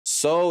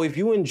So if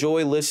you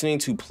enjoy listening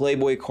to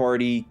Playboi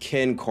Carti,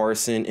 Ken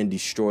Carson, and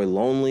Destroy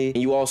Lonely, and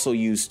you also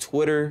use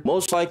Twitter,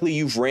 most likely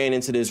you've ran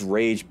into this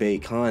rage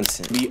bait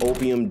content. The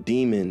opium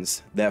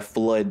demons that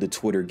flood the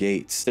Twitter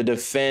gates to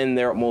defend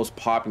their most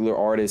popular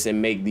artists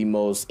and make the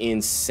most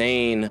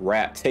insane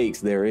rap takes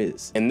there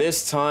is. And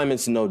this time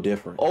it's no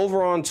different.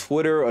 Over on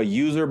Twitter, a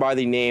user by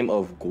the name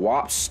of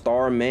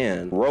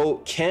GuapStarMan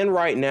wrote, "Ken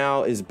right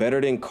now is better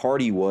than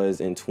Carti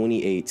was in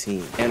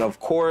 2018. And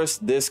of course,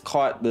 this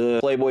caught the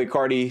Playboi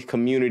Carti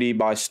community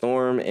by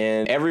storm,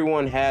 and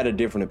everyone had a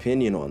different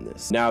opinion on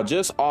this. Now,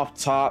 just off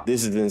top,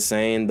 this is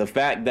insane. The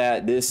fact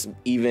that this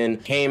even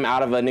came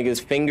out of a nigga's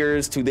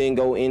fingers to then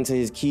go into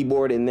his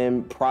keyboard and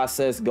then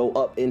process go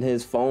up in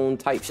his phone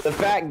type shit. The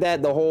fact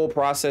that the whole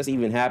process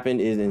even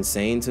happened is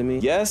insane to me.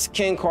 Yes,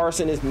 Ken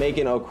Carson is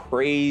making a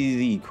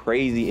crazy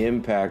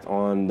impact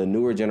on the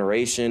newer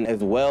generation as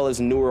well as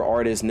newer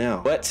artists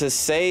now. But to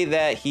say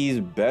that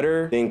he's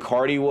better than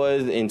Carti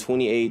was in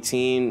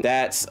 2018,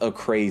 that's a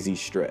crazy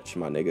stretch,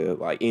 my nigga.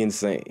 Like,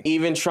 insane.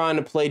 Even trying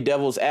to play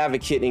devil's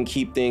advocate and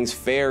keep things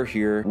fair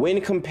here,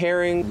 when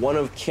comparing one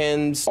of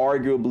Ken's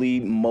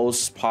arguably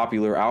most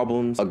popular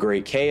albums, A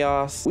Great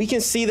Chaos, we can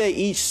see that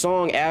each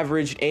song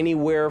averaged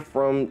anywhere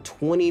from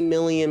 20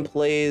 million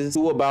plays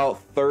to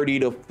about 30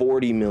 to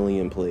 40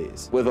 million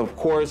plays, with of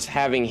course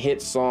having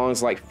hit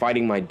songs like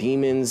Fighting My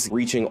Demons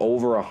reaching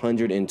over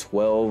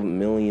 112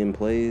 million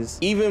plays.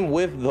 Even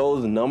with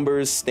those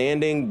numbers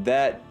standing,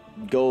 that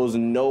goes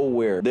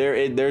nowhere.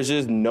 There's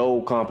just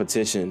no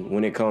competition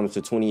when it comes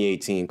to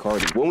 2018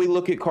 Carti. When we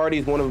look at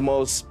Carti's one of the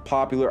most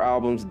popular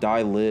albums,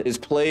 Die Lit, his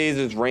plays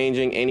is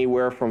ranging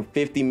anywhere from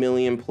 50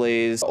 million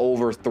plays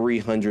over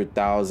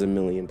 300,000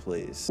 million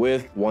plays,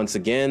 with once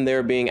again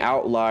there being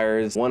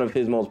outliers. One of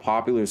his most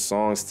popular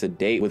songs to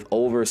date with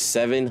over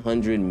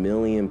 700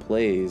 million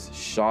plays,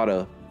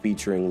 Shada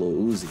featuring Lil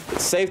Uzi.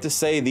 It's safe to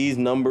say these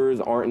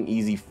numbers aren't an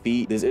easy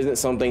feat. This isn't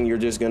something you're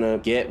just gonna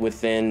get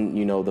within,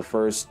 you know, the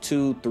first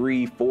 2,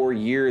 3, 4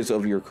 years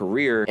of your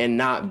career and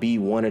not be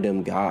one of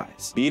them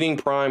guys. Beating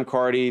Prime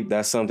Carti,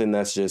 that's something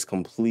that's just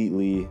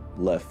completely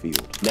left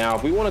field. Now,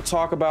 if we want to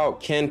talk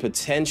about Ken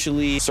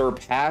potentially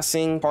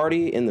surpassing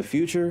Carti in the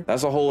future,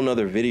 that's a whole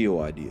nother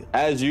video idea.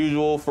 As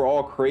usual, for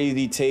all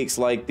crazy takes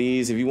like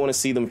these, if you want to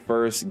see them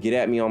first, get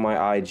at me on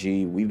my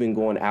IG. We've been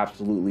going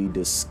absolutely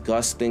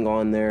disgusting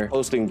on there,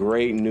 posting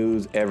great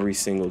news every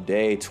single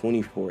day,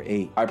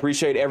 24/8. I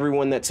appreciate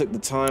everyone that took the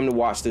time to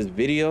watch this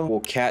video. We'll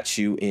catch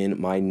you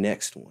in my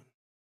next one.